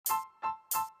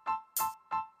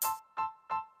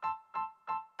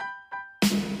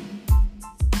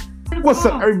What's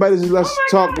up, everybody? This is Let's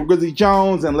Talk with Grizzly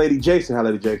Jones and Lady J. Say hi,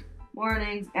 Lady J.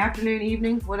 Morning, afternoon,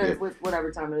 evening,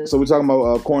 whatever time it is. So we're talking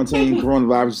about quarantine,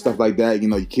 coronavirus, stuff like that. You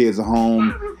know, your kids are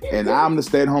home, and I'm the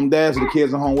stay-at-home dad, so the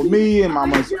kids are home with me, and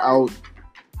Mama's out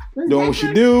doing what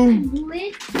she do.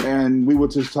 And we were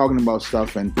just talking about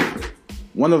stuff, and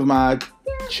one of my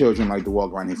children like to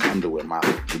walk around in his underwear,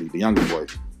 the younger boy.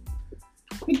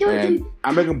 And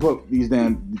I make him put these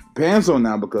damn pants on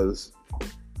now because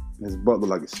his butt look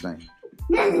like a stain.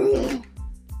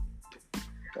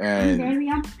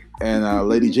 And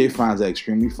Lady J finds that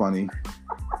extremely funny.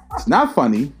 It's not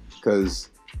funny because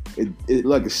it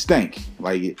like a stink.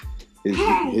 Like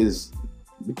his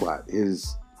be quiet.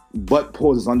 His butt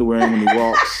pulls his underwear in when he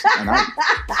walks, and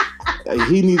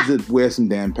he needs to wear some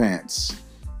damn pants.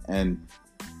 And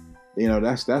you know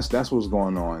that's what's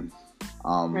going on.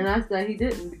 And I said he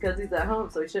didn't because he's at home,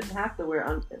 so he shouldn't have to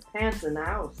wear pants in the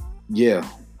house. Yeah,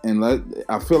 and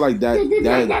I feel like that's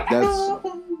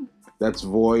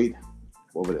void.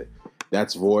 Over there,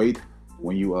 that's void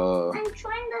when you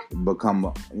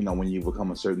become when you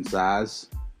become a certain size,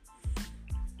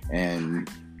 and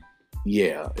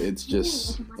yeah, it's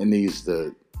just it needs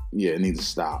to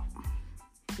stop.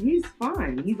 He's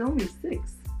fine. He's only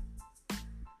 6.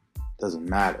 Doesn't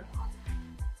matter.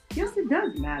 Yes, it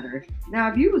does matter.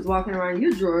 Now, if you was walking around in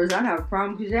your drawers, I'd have a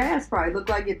problem because your ass probably looked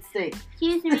like it stinks.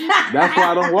 Excuse me. That's why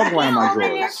I don't walk around in my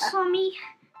drawers. For me,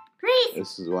 please.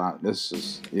 This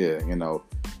is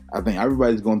I think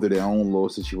everybody's going through their own little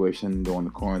situation during the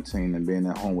quarantine and being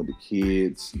at home with the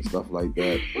kids and stuff like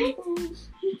that.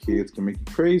 Kids can make you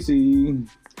crazy,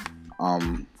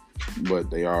 but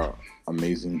they are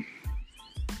amazing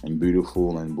and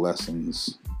beautiful and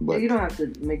blessings. But you don't have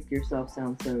to make yourself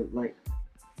sound so like.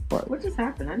 What just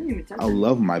happened? I didn't even touch it. I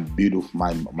love my beautiful,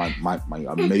 my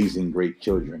amazing, great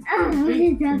children.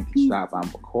 Stop! I'm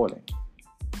recording.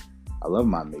 I love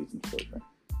my amazing children.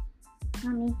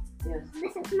 Mommy. Yes.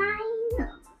 This is mine.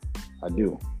 I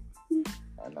do.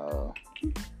 And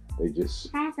they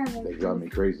drive me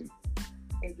crazy.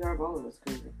 They drive all of us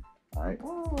crazy. All right.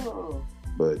 Oh.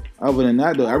 But other than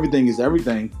that, though, everything is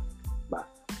everything.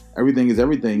 Everything is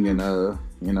everything, and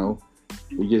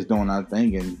we just doing our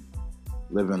thing and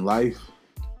living life.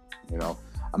 I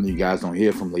mean, you guys don't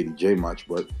hear from Lady J much,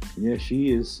 but yeah,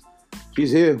 she's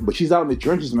here, but she's out in the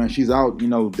trenches, man. She's out,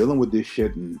 dealing with this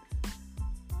shit, and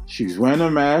she's wearing her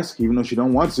mask, even though she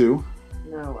don't want to.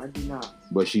 No, I do not.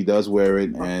 But she does wear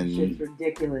it, and shit's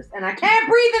ridiculous, and I can't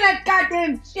breathe in that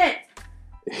goddamn shit.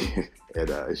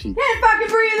 And she can't fucking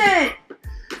breathe in it.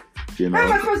 How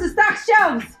am I supposed to stock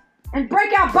shelves and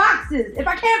break out boxes if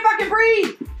I can't fucking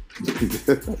breathe?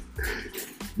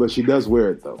 But she does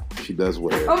wear it, though. She does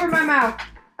wear it. Over my mouth.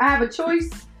 I have a choice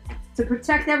to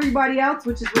protect everybody else,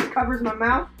 which is what covers my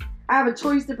mouth. I have a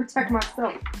choice to protect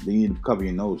myself. Then you need to cover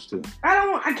your nose, too.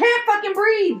 I can't fucking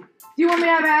breathe. Do you want me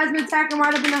to have an asthma attack and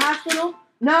wind up in the hospital?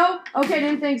 No? Okay,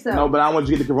 didn't think so. No, but I want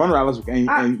you to get the coronavirus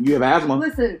and you have asthma.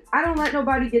 Listen, I don't let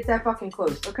nobody get that fucking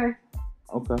close, okay?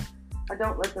 Okay. I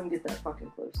don't let them get that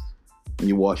fucking close. And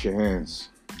you wash your hands.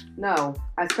 No,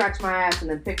 I scratch my ass and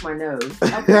then pick my nose. Of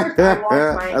course I wash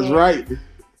my hands. That's right.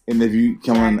 And if you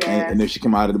come on, and if she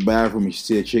come out of the bathroom and she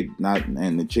see a chick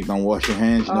and the chick don't wash her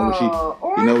hands, you know what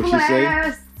she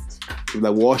say? She's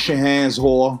like, wash your hands,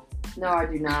 whore. No, I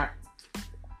do not.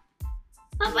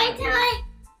 But wait till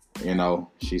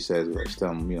she says, she's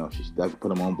telling them, she's definitely put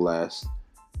them on blast.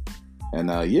 And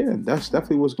that's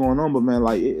definitely what's going on. But man,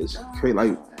 like it's crazy.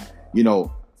 Like,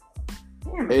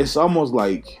 it's almost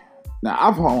like. Now,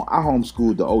 I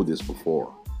homeschooled the oldest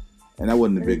before, and that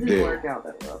wasn't a big deal. Work out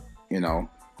that well.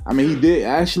 I mean, he did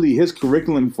actually his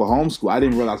curriculum for homeschool. I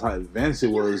didn't realize how advanced it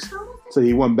was, so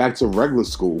he went back to regular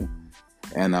school,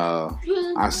 and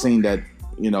I seen that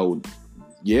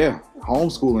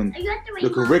homeschooling. The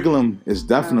curriculum is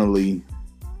definitely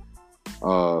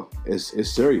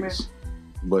it's serious,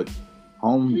 but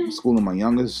homeschooling my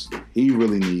youngest, he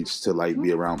really needs to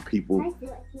be around people.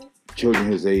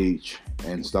 Children his age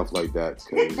and stuff like that,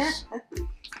 because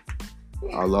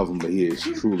I love him, but he is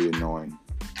truly annoying.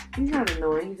 He's not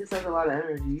annoying. He just has a lot of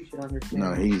energy. You should understand.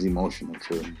 No, he's emotional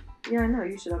too. Yeah, I know.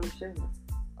 You should understand that.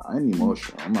 I ain't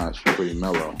emotional. I'm actually pretty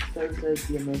mellow. So says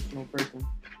the emotional person.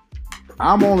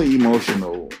 I'm only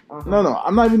emotional. Uh-huh. No,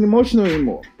 I'm not even emotional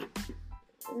anymore.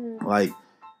 Like,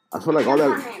 I feel like all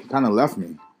that kind of left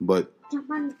me, but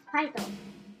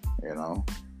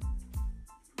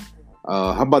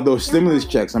how about those stimulus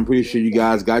checks? I'm pretty sure you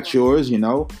guys got yours,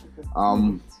 that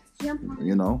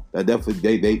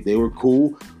definitely they were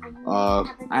cool. I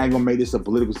ain't gonna make this a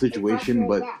political situation,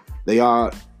 but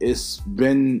it's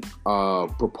been a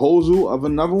proposal of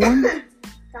another one.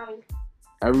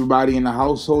 everybody in the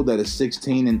household that is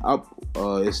 16 and up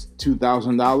is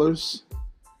 $2,000.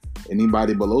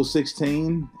 Anybody below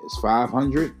 16 is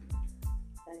 $500.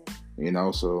 You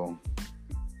know, so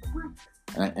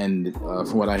and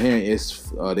from what I hear,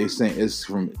 it's they saying it's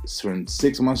from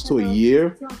 6 months to a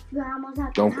year.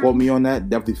 Don't quote me on that.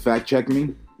 Definitely fact check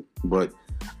me. But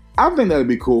I think that'd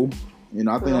be cool. You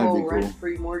know, I think that'd be cool.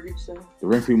 Rent-free mortgage thing. The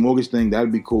rent-free mortgage thing,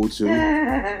 that'd be cool too.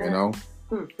 You know,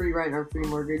 free rent or free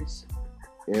mortgage.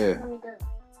 Yeah.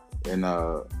 And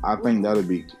I think that'd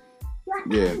be,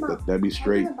 that'd be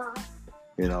straight.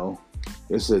 You know,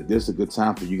 this is a good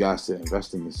time for you guys to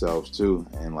invest in yourselves too,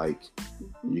 and like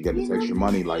you get this extra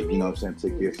money, like, you know what I'm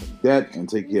saying, take care of some debt and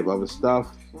take care of other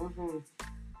stuff,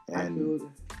 and do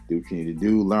what you need to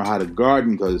do. Learn how to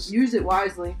garden, because use it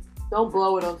wisely. Don't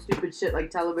blow it on stupid shit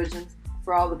like televisions.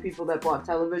 For all the people that bought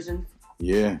televisions,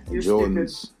 and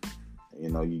Jordans. Stupid. You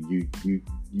know, you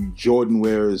Jordan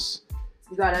wears.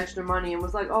 You got extra money and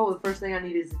was like, oh, the first thing I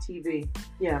need is a TV.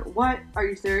 Yeah, what? Are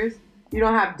you serious? You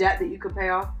don't have debt that you could pay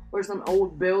off, or some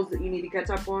old bills that you need to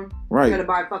catch up on? Right. You gotta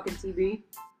buy a fucking TV?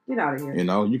 Get out of here. You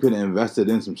know, you could have invested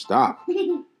in some stock.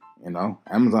 You know,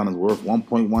 Amazon is worth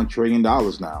 $1.1 trillion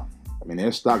now. I mean,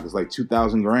 their stock is like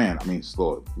 2,000 grand. I mean,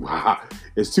 slow. Wow.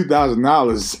 It's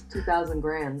 $2,000. 2,000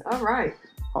 grand. All right.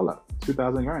 Hold up.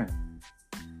 2,000 grand.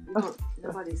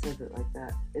 Nobody says it like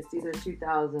that. It's either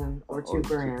 2,000 or 2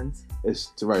 grand. It's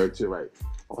to right.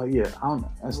 Oh yeah, I don't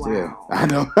know. That's there. Wow. I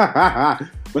know.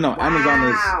 But no, Amazon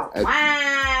is.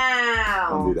 Wow.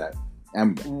 Don't do that.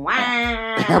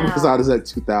 Wow. Amazon is at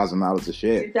 $2,000 a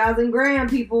share. 2,000 grand,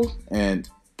 people. And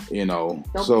you know,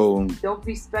 don't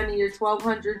be spending your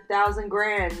 1,200,000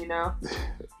 grand. You know.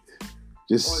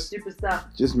 Or stupid stuff.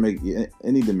 Just it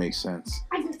need to make sense.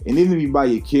 And even if you buy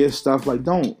your kids stuff,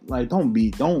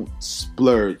 don't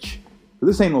splurge.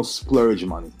 This ain't no splurge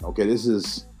money. Okay, this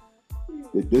is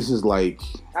like,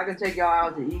 I can take y'all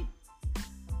out to eat.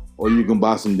 Or you can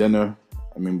buy some dinner.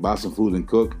 I mean, buy some food and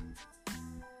cook.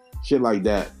 Shit like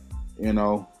that, you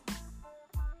know.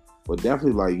 But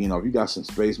definitely, like, you know, if you got some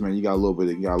space, man, you got a little bit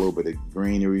of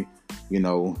greenery. You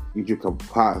know, get your couple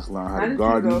pots, learn how to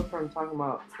garden. How did you go from talking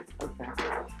about? Okay.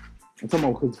 I'm talking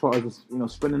about as far as, you know,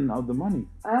 spending of the money.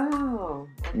 Oh.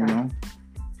 Okay. You know,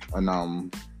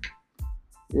 and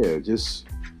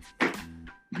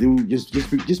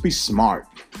just be smart.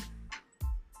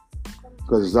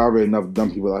 Because there's already enough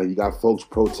dumb people out here. You got folks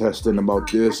protesting about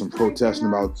this and protesting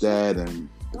about that and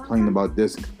complaining about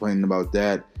this and complaining about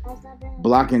that.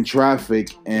 Blocking traffic,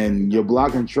 and you're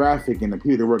blocking traffic, and the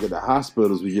people that work at the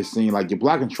hospitals, we just seen, like, you're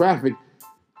blocking traffic,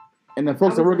 and the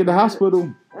folks that work at the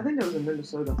hospital. I think that was in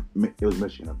Minnesota. It was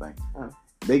Michigan, I think. Oh.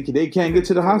 They can't get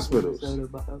to the hospitals. Minnesota,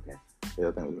 but okay. Yeah,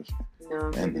 I think it was Michigan. No,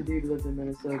 I think the dude lives in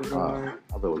Minnesota.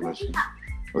 I thought it was Michigan.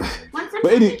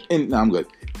 But I'm good.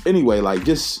 Anyway, like,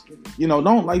 just, you know,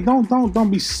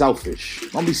 don't be selfish.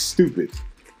 Don't be stupid.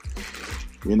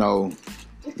 You know,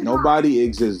 nobody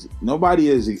is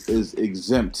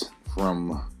exempt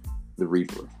from the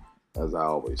Reaper, as I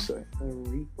always say. The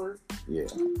Reaper? Yeah.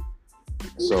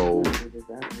 So,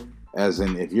 as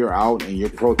in, if you're out and you're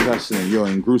protesting and you're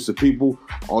in groups of people,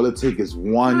 all it takes is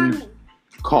one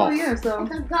cough. Oh yeah, so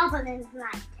it's a governance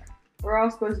night. We're all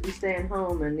supposed to be staying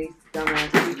home, and these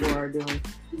dumbass people are doing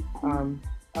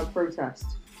a protest.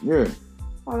 Yeah.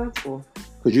 Oh, that's cool.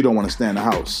 Because you don't want to stay in the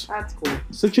house. That's cool.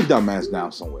 Sit your dumb ass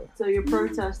down somewhere. So you're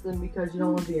protesting because you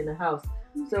don't want to be in the house.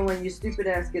 So when your stupid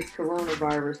ass gets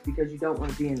coronavirus because you don't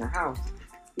want to be in the house,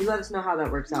 you let us know how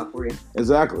that works out for you.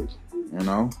 Exactly. You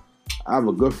know, I have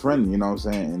a good friend, you know what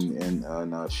I'm saying,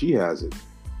 and she has it.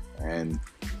 And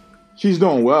she's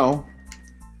doing well.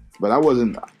 But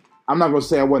I'm not going to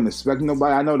say I wasn't expecting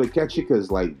nobody I know to catch it,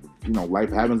 because, like, you know, life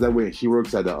happens that way. And she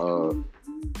works at a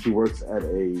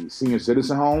senior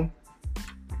citizen home.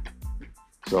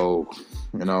 So,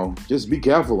 you know, just be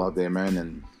careful out there, man,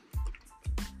 and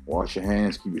wash your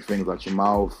hands, keep your fingers out your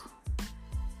mouth.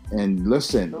 And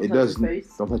listen,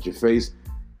 don't touch your face.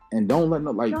 And don't let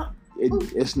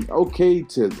it's okay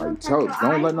to, like,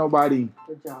 don't let nobody.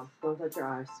 Good job. Don't touch your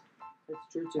eyes.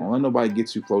 That's true too. Don't let nobody get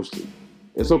too close to you.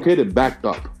 It's okay to back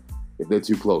up if they're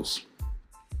too close.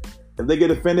 If they get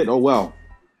offended, oh well.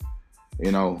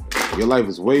 You know, your life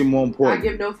is way more important. I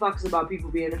give no fucks about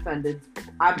people being offended.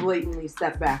 I blatantly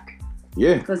step back.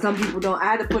 Yeah. Because some people don't.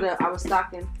 I was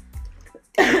stocking,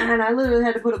 and I literally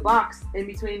had to put a box in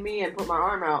between me and put my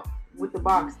arm out with the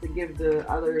box to give the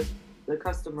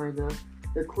customer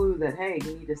the clue that, hey,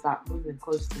 you need to stop moving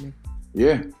close to me.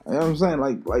 Yeah. You know what I'm saying?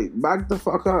 Like back the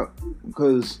fuck up.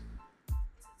 Because,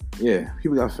 yeah,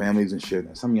 people got families and shit.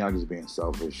 And some of y'all just being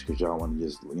selfish because y'all want to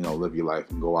just, you know, live your life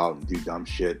and go out and do dumb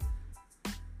shit.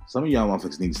 some of y'all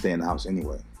motherfuckers need to stay in the house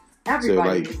anyway. Everybody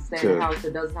like, needs to stay in the house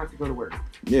that doesn't have to go to work.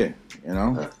 Yeah, you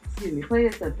know. Excuse me, plain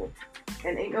and simple.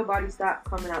 And ain't nobody stop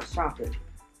coming out shopping.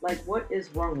 Like, what is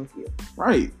wrong with you?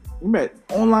 Right. You met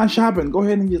online shopping. Go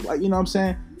ahead and just, like, you know what I'm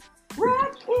saying?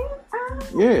 Rockin' out.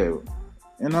 Yeah.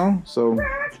 You know, so.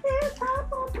 Rockin'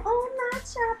 out on online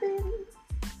shopping.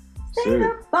 Stay Shit.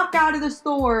 the fuck out of the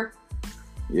store.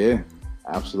 Yeah,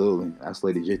 absolutely. That's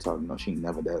Lady J talking. No, she ain't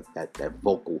never that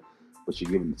vocal, but she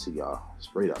giving it to y'all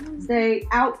straight up. Stay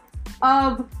out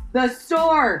of the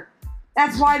store.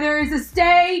 That's why there is a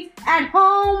stay at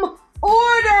home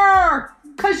order.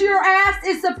 Because your ass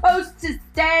is supposed to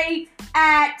stay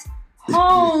at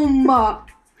home.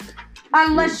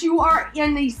 Unless you are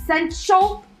an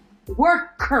essential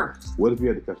worker. What if you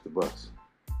had to catch the bus?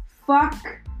 Fuck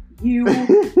you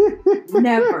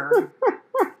never.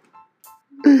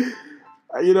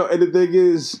 You know, and the thing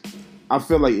is, I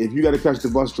feel like if you got to catch the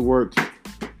bus to work,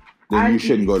 then you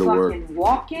shouldn't go to work.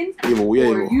 Walking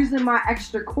Or using my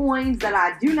extra coins that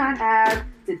I do not have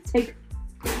to take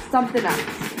something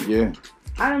else. Yeah.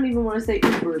 I don't even want to say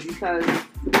Uber because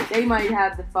they might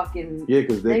have the fucking. Yeah,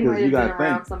 because they might you have been got to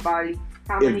around think. somebody.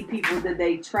 How many people did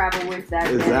they travel with that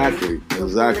day?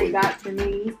 Before they got to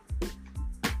me.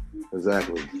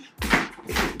 Exactly.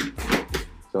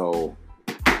 So,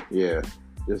 yeah,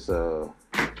 just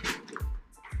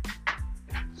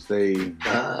stay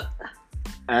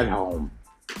at home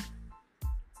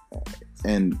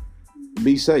and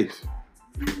be safe.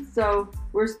 So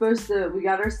we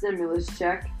got our stimulus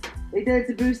check. They did it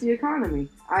to boost the economy.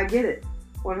 I get it.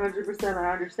 100%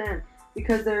 I understand.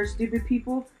 Because there are stupid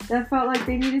people that felt like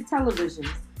they needed televisions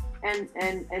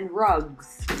and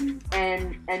rugs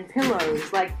and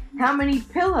pillows. Like, how many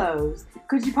pillows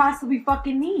could you possibly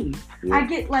fucking need? Yeah. I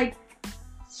get like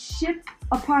shit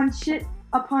upon shit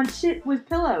upon shit with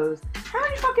pillows. How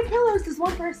many fucking pillows does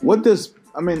one person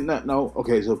need? No,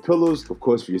 okay, so pillows, of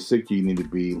course, if you're sick, you need to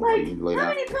be Like, you lay how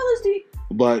down. many pillows do you...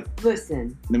 But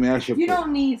Listen, let me ask you a you question.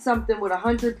 don't need something with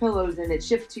 100 pillows in it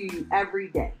shipped to you every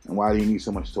day. And why do you need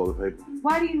so much toilet paper?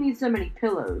 Why do you need so many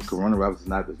pillows?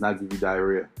 Coronavirus does not give you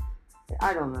diarrhea.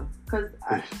 I don't know. Because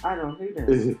I don't know. Who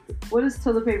knows? What does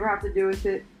toilet paper have to do with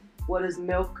it? What does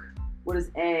milk? What does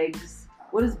eggs?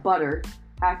 What does butter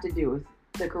have to do with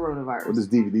the coronavirus? What does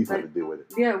DVDs have to do with it?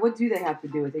 Yeah, what do they have to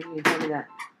do with it? Can you tell me that?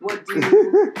 What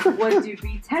do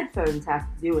Beats headphones have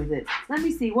to do with it? Let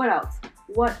me see. What else?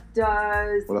 What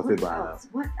else? What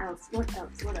else?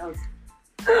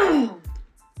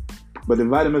 But the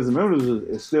vitamins and minerals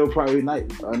is still probably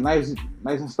nice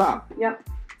and stock. Yep.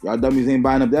 Y'all dummies ain't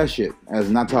buying up that shit. As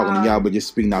not talking to y'all, but just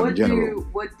speaking out in general.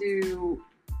 What do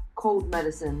cold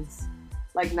medicines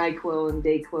like NyQuil and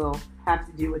DayQuil have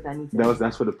to do with anything?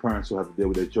 That's for the parents who have to deal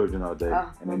with their children all day.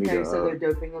 Okay, so they're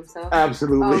doping themselves?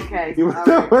 Absolutely. Okay.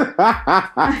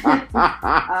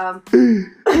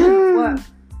 What?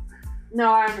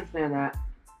 No, I understand that.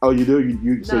 Oh, you do?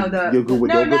 You're good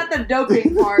with doping? Not the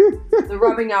doping part. The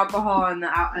rubbing alcohol and the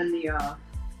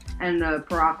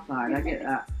peroxide. I get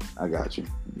that. I got you.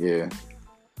 Yeah.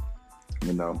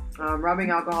 You know. Rubbing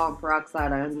alcohol and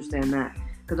peroxide, I understand that.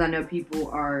 Because I know people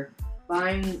are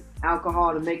buying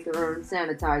alcohol to make their own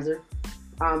sanitizer.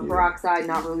 Peroxide,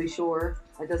 not really sure.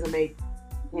 That doesn't make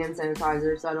hand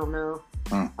sanitizer, so I don't know.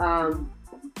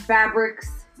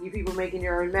 Fabrics, you people making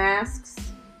your own masks.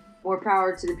 More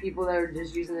power to the people that are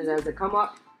just using it as a come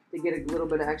up to get a little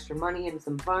bit of extra money and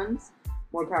some funds.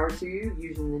 More power to you,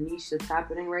 using the niche that's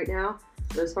happening right now.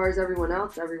 But as far as everyone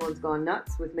else, everyone's gone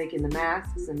nuts with making the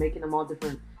masks and making them all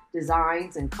different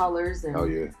designs and colors and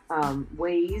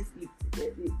ways.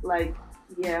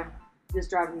 Just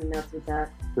driving me nuts with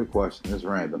that. Good question. It's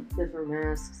random. Different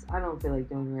masks. I don't feel like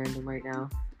doing random right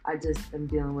now. I just am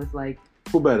dealing with like...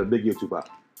 Who better, Biggie or Tupac?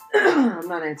 I'm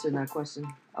not answering that question.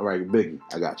 All right, Biggie.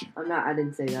 I got you. I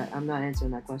didn't say that. I'm not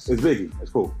answering that question. It's Biggie.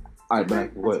 That's cool. All right,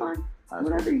 that's fine. Right,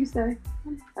 whatever you say.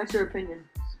 That's your opinion.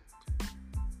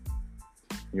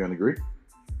 You don't agree?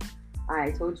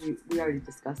 I told you. We already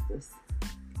discussed this.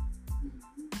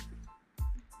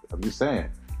 I'm just saying.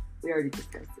 We already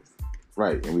discussed this.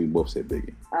 Right, and we both said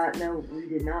Biggie. No, we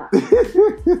did not.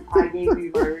 I gave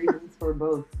you my reasons for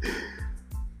both.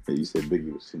 You said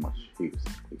Biggie was too much.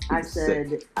 I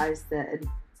said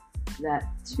that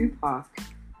Tupac,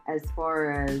 as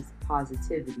far as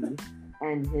positivity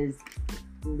and his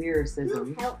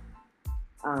lyricism,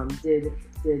 did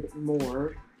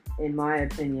more, in my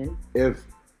opinion.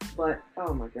 But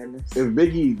oh my goodness. If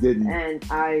Biggie didn't,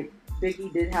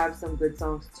 Biggie did have some good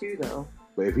songs too, though.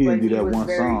 But if he didn't do that was one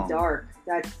very song, dark.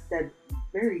 That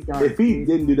very dark. if he dude.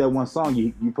 didn't do that one song,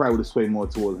 you probably would have swayed more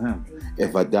towards him.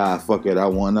 If I die, fuck it, I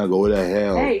wanna go to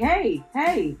hell.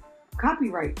 Hey!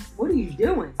 Copyright. What are you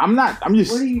doing? I'm not. I'm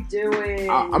just. What are you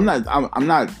doing? I'm not. I'm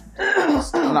not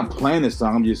playing this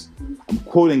song. I'm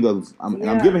quoting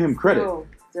I'm giving him credit.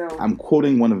 Still. I'm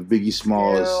quoting one of Biggie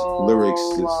Smalls' lyrics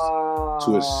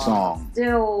to his song.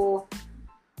 Still.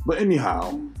 But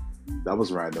anyhow, that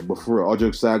was random. But for real, all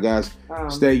jokes aside, guys,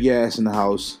 stay gas in the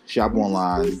house, shop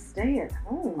online. Stay at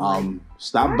home.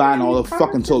 Stop buying all the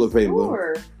fucking toilet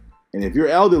paper. And if you're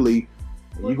elderly,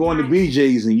 and you go into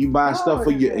BJ's and you buy stuff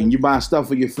for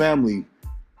your family,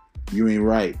 you ain't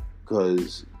right.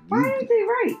 Cause why ain't they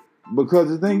right? Because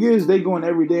the thing is, they go in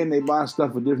every day and they buy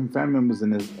stuff for different family members,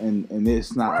 and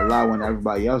it's not allowing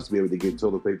everybody else to be able to get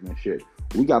toilet paper and shit.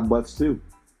 We got butts too.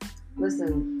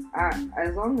 Listen,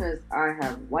 as long as I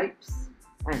have wipes,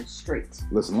 I'm straight.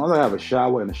 Listen, as long as I have a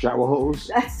shower and a shower hose.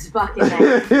 That's fucking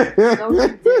nice. Don't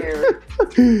you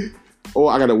dare.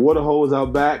 Or I got a water hose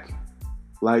out back.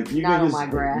 Like you not can on just, my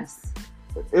grass.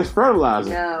 It's fertilizer.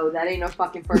 No, that ain't no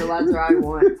fucking fertilizer I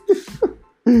want.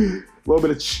 A little bit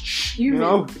of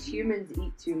Humans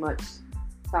eat too much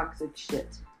toxic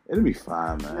shit. It'll be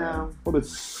fine, man. No. Well,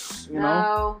 it's,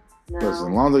 No. Listen, as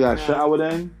long as I got showered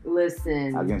in,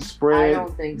 listen, I can spread, I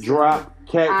don't think so. drop,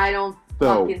 catch. I don't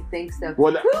fucking think so.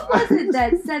 What? Who was it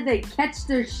that said they catch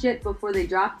their shit before they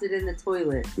dropped it in the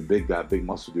toilet? The big guy, big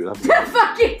muscle dude. That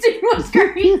fucking dude was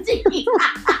crazy.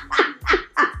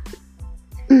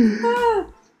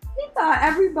 He thought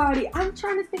everybody. I'm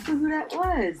trying to think of who that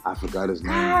was. I forgot his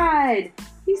name. God,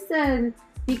 he said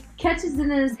he catches it in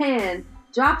his hand,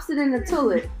 drops it in the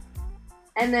toilet,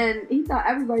 and then he thought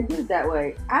everybody did it that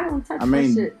way. I don't touch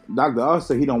that shit. Dr. Oz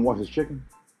said he don't wash his chicken.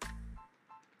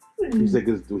 He said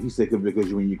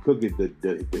because when you cook it,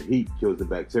 the heat kills the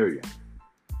bacteria.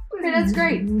 Okay, that's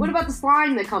great. What about the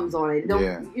slime that comes on it?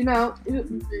 You know.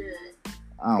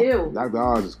 Ew. Dr.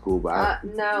 Oz is cool, but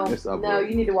no,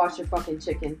 you need to wash your fucking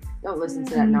chicken. Don't listen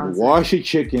to that nonsense. Wash your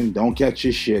chicken. Don't catch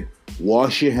your shit.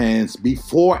 Wash your hands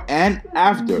before and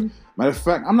after. Matter of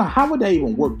fact, how would that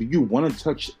even work? Do you want to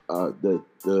touch the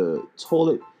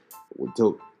toilet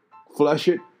to flush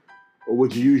it, or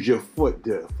would you use your foot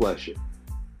to flush it?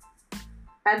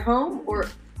 At home or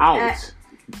out?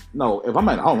 No, if I'm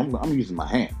at home, I'm using my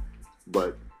hand.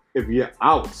 But if you're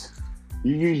out,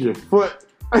 you use your foot.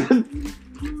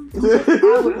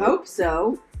 I would hope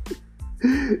so.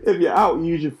 If you're out, you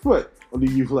use your foot, or do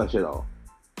you flush at all?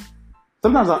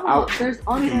 Sometimes I'm out. There's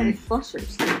automatic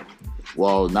flushers.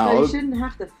 Well, now so you shouldn't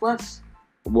have to flush.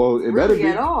 Well, it better be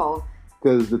at all.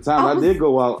 Because the time I did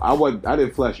go out, I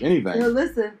didn't flush anything. No,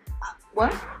 listen.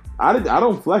 What? I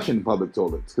don't flush in public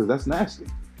toilets because that's nasty.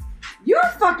 You're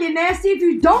fucking nasty if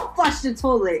you don't flush the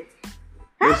toilet.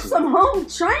 Have some home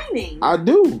training. I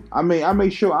do. I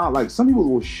make sure some people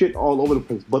will shit all over the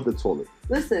place but the toilet.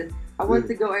 Listen, I went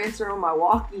to go answer on my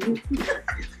walkie.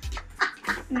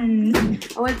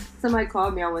 Somebody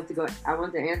called me. I went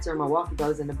to answer on my walkie, but I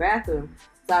was in the bathroom.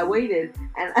 So I waited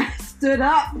and I stood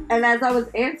up, and as I was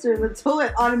answering, the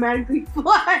toilet automatically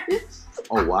flushed.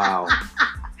 Oh wow.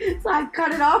 So I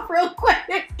cut it off real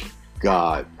quick.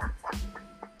 God.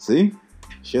 See?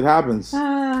 Shit happens.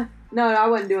 No, I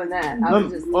wasn't doing that. No,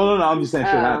 I'm just saying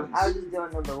shit happens. I was just doing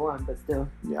number one, but still.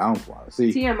 Yeah, I don't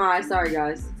see. TMI, sorry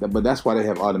guys. But that's why they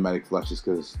have automatic flushes,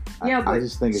 because I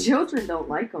just think children don't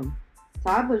like them.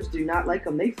 Toddlers do not like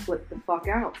them. They flip the fuck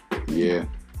out. Yeah.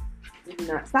 They do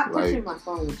not. Stop touching my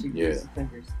phone with your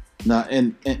fingers. Now,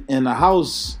 in the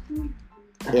house,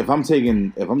 if I'm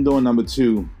doing number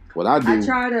two, what I do,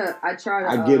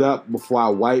 I get up before I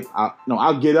wipe.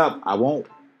 I'll get up. I won't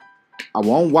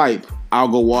wipe. I'll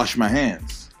go wash my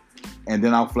hands, and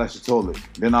then I'll flush the toilet.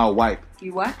 Then I'll wipe.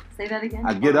 You what? Say that again.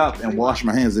 I get up and wash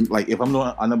my hands. And if I'm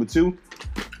doing a number two,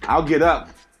 I'll get up.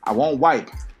 I won't wipe.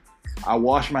 I'll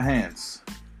wash my hands.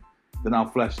 Then I'll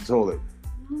flush the toilet,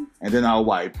 and then I'll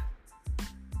wipe.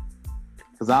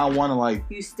 Cause I don't want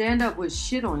to You stand up with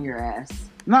shit on your ass.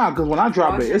 Nah, cause when I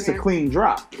drop it, it's a clean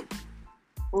drop.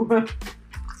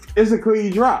 It's a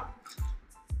clean drop.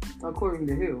 According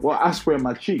to who? Well, I spray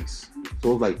my cheeks,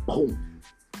 so it's like boom,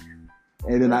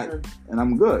 and then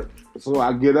I'm good. So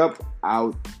I get up,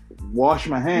 I'll wash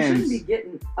my hands. You shouldn't be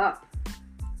getting up.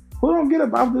 Who don't get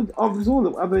up off the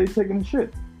toilet after they taking a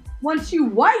shit? Once you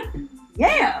wipe,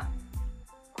 yeah.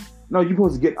 No, you're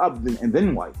supposed to get up and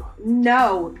then wipe.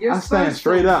 No, you're supposed stand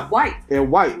straight to up wipe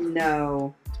and wipe.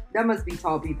 No, that must be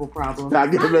tall people problem. I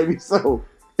guess maybe so,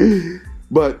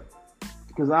 but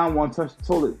because I don't want to touch the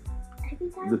toilet.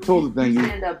 The toilet thing. You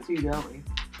stand up too, don't we?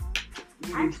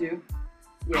 You do too.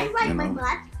 I wipe my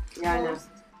butt. Yeah, I know.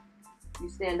 You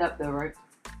stand up though, right?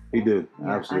 He do.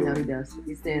 Yeah, Absolutely. I know he does.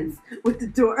 He stands with the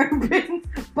door open,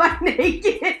 butt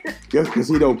naked. Just because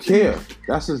he don't care.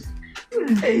 That's his.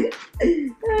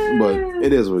 But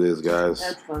it is what it is, guys.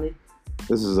 That's funny.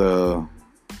 This is What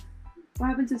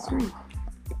happened to the screen?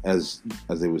 as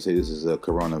they would say, this is a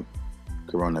corona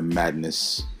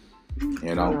madness.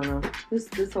 You know, I don't know.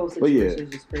 This whole But yeah. situation is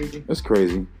just crazy. it's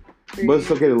crazy, but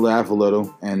it's okay to laugh a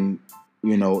little. And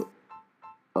you know,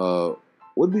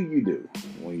 what do you do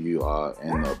when you are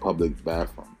in a public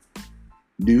bathroom?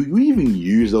 Do you even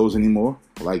use those anymore?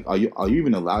 Like, are you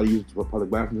even allowed to use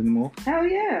public bathrooms anymore? Hell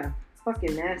yeah.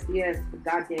 Fucking nasty ass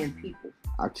goddamn people.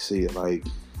 I can see it. Like,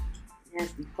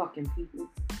 Nasty fucking people.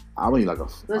 I mean, like a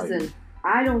Listen,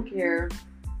 I don't care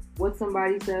what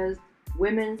somebody says.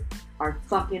 Women are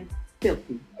fucking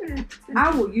filthy. I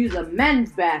will use a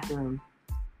men's bathroom.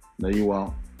 No, you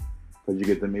won't, because you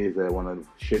get the maids that want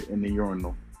to shit in the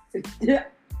urinal.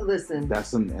 Listen, That's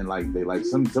some, and like they like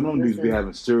some of them dudes be Listen,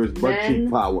 having serious butt men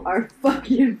cheek power. are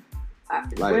fucking.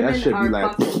 Like, Women that shit be are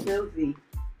like- fucking filthy.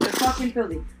 They're fucking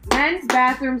filthy. Men's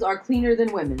bathrooms are cleaner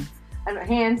than women's, and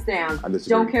hands down. I disagree.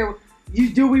 Don't care.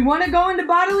 Do we want to go into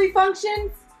bodily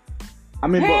functions? I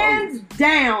mean, Hands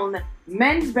down,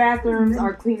 men's bathrooms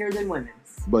are cleaner than women's.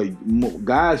 but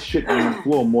guys shit on the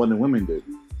floor more than women do.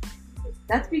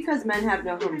 That's because men have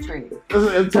no home training.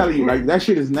 I'm telling you, like, that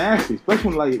shit is nasty, especially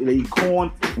when like they eat corn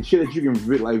and shit that you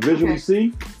can like visually Okay.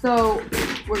 see. So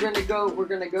we're gonna go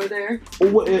there.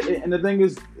 And the thing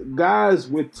is, guys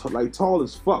with like tall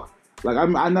as fuck. Like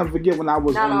I never forget when I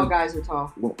was Not on all the, guys are tall.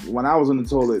 when I was in the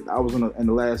toilet. I was in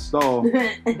the last stall, and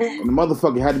the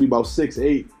motherfucker had to be about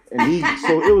 6'8", and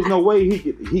so it was no way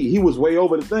he was way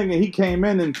over the thing, and he came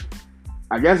in, and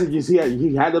I guess it just he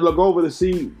had to look over to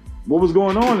see what was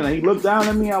going on, and he looked down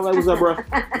at me. I was like, "What's up, bro?"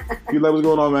 He like, "What's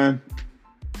going on, man?"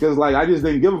 Because like I just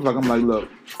didn't give a fuck. I'm like, "Look,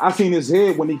 I seen his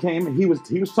head when he came in. He was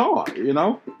tall, you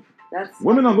know. That's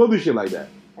Women don't go through shit like that.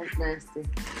 That's nasty.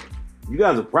 You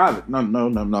guys are private. No,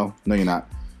 you're not.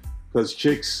 Because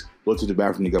chicks go to the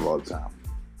bathroom together all the time.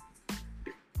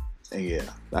 And yeah,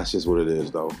 that's just what it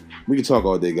is, though. We can talk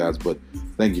all day, guys, but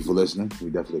thank you for listening. We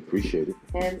definitely appreciate it.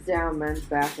 Hands down, men's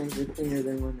bathrooms are cleaner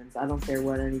than women's. I don't care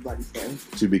what anybody says.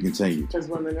 To be continued. Because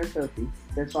women are filthy.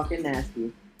 They're fucking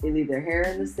nasty. They leave their hair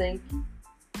in the sink.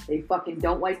 They fucking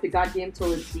don't wipe the goddamn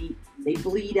toilet seat. They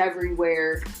bleed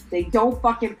everywhere. They don't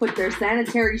fucking put their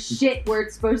sanitary shit where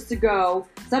it's supposed to go.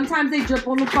 Sometimes they drip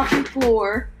on the fucking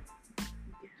floor.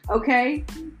 Okay?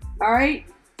 Alright?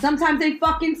 Sometimes they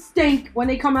fucking stink when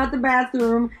they come out the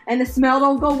bathroom and the smell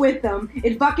don't go with them.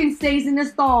 It fucking stays in the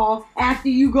stall after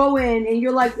you go in and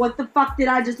you're like, what the fuck did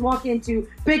I just walk into?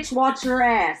 Bitch, watch your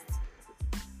ass.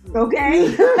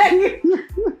 Okay?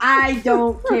 I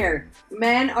don't care.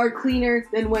 Men are cleaner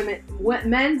than women.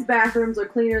 Men's bathrooms are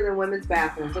cleaner than women's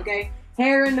bathrooms, okay?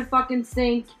 Hair in the fucking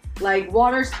sink, like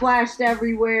water splashed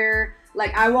everywhere.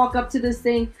 Like I walk up to the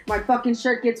sink, my fucking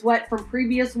shirt gets wet from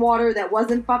previous water that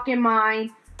wasn't fucking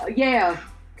mine. Yeah,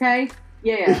 okay?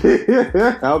 Yeah,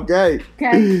 Okay.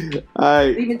 okay?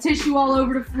 Alright. Leaving tissue all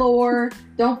over the floor.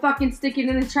 Don't fucking stick it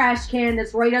in a trash can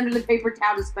that's right under the paper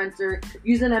towel dispenser.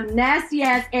 Using them nasty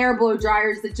ass air blow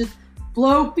dryers that just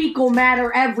blow fecal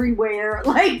matter everywhere.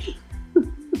 Like,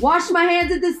 wash my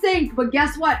hands at the sink, but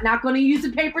guess what? Not gonna use a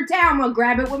paper towel. I'm gonna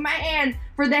grab it with my hand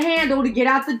for the handle to get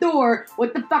out the door.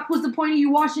 What the fuck was the point of you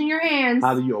washing your hands?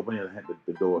 How do you open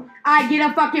the door? I get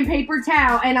a fucking paper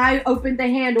towel and I open the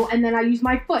handle and then I use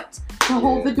my foot to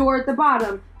hold the door at the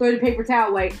bottom, throw the paper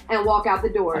towel away, and walk out the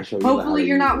door. I show you how Hopefully to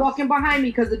you're use not this. walking behind me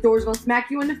because the door's gonna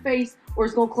smack you in the face or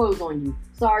it's gonna close on you.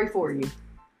 Sorry for you.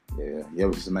 Yeah. You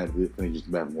ever see somebody finish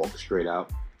just back and walk straight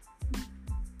out?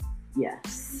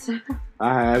 Yes.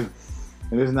 I have.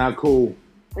 And it's not cool.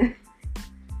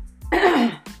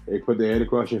 They put their head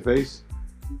across your face.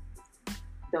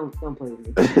 Don't play with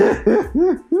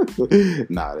me.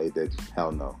 Nah, they did.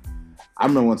 Hell no. I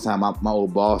remember one time my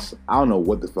old boss, I don't know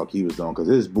what the fuck he was doing because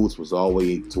his boots was all the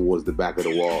way towards the back of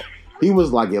the wall. He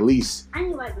was like at least I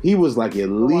knew I he was like at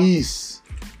least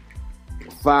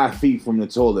 5 feet from the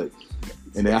toilet.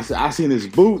 And then I seen his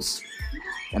boots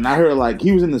and I heard like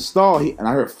he was in the stall and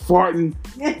I heard farting.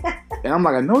 And I'm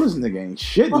like, I know this nigga ain't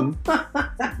shitting.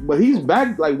 But he's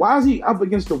back, like, why is he up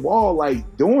against the wall,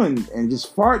 like, doing and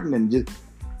just farting and just,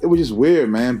 it was just weird,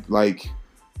 man. Like,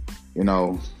 you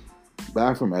know,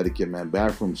 bathroom etiquette, man.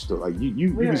 Bathroom still, like, you We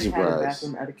be already had a surprised.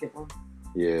 bathroom etiquette one.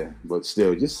 Yeah, but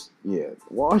still, just, yeah,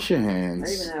 wash your I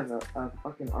hands. even have a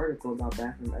fucking article about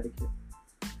bathroom etiquette.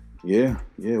 Yeah.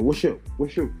 What's your,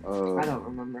 I don't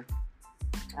remember.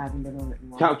 I haven't been on it in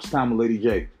a while. couch time with Lady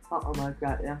J? Oh my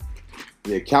god, yeah.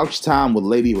 Yeah, Couch Time with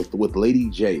Lady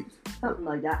J. Something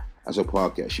like that. That's her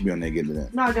podcast. She be on there getting to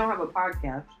that. No, I don't have a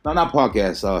podcast. No, not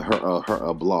podcast.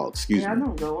 Her blog. Excuse Yeah, me. I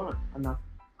don't go on enough.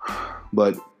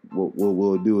 But what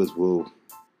we'll do is we'll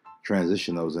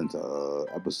transition those into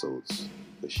episodes.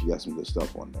 Cause she got some good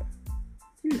stuff on there.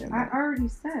 Dude, And, I already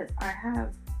said I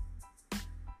have.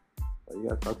 You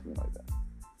gotta talk to me like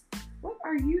that. What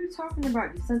are you talking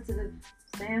about, you sensitive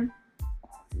Sam?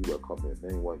 You gotta call me a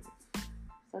name, what?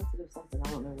 Sensitive something. I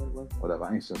don't know what it was. Whatever.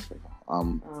 I ain't sensitive.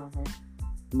 Uh-huh.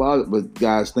 But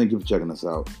guys, thank you for checking us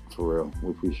out. For real,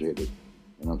 we appreciate it.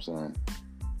 You know what I'm saying?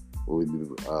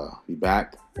 We'll be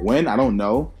back when I don't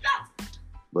know,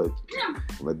 but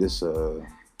let this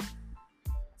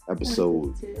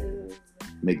episode Sensitive.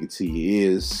 make it to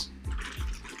your ears,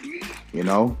 you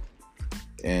know,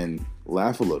 and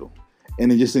laugh a little,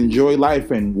 and then just enjoy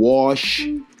life and wash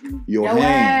your hands.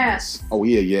 Ass. Oh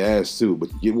yeah, your ass too. But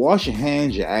you wash your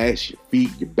hands, your ass, your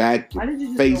feet, your back, Why your did you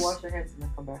just face, go wash your hands and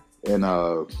then come back? and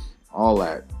all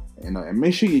that. You know, and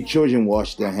make sure your children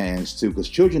wash their hands too, because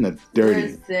children are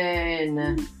dirty.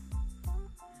 Listen,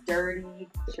 dirty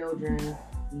children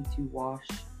need to wash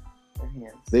their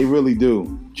hands. They really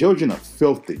do. Children are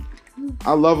filthy.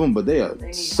 I love them, but they are They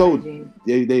need so hygiene.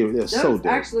 they're so Those dirty.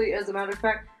 actually, as a matter of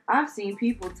fact, I've seen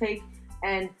people take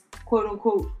and quote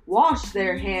unquote wash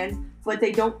their hands, but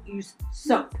they don't use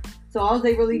soap. So all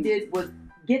they really did was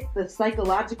get the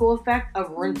psychological effect of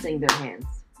rinsing their hands.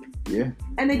 Yeah.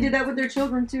 And they did that with their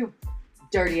children too.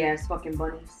 Dirty ass fucking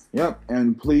bunnies. Yep.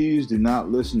 And please do not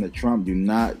listen to Trump. Do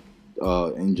not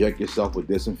inject yourself with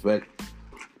disinfect.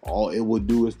 All it will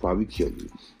do is probably kill you.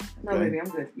 No, Okay? baby, I'm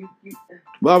good. You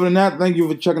But other than that, thank you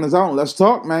for checking us out. Let's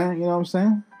talk, man. You know what I'm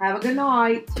saying? have a good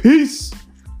night. Peace.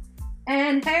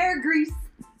 And hair grease.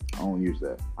 I don't use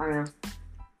that. I know.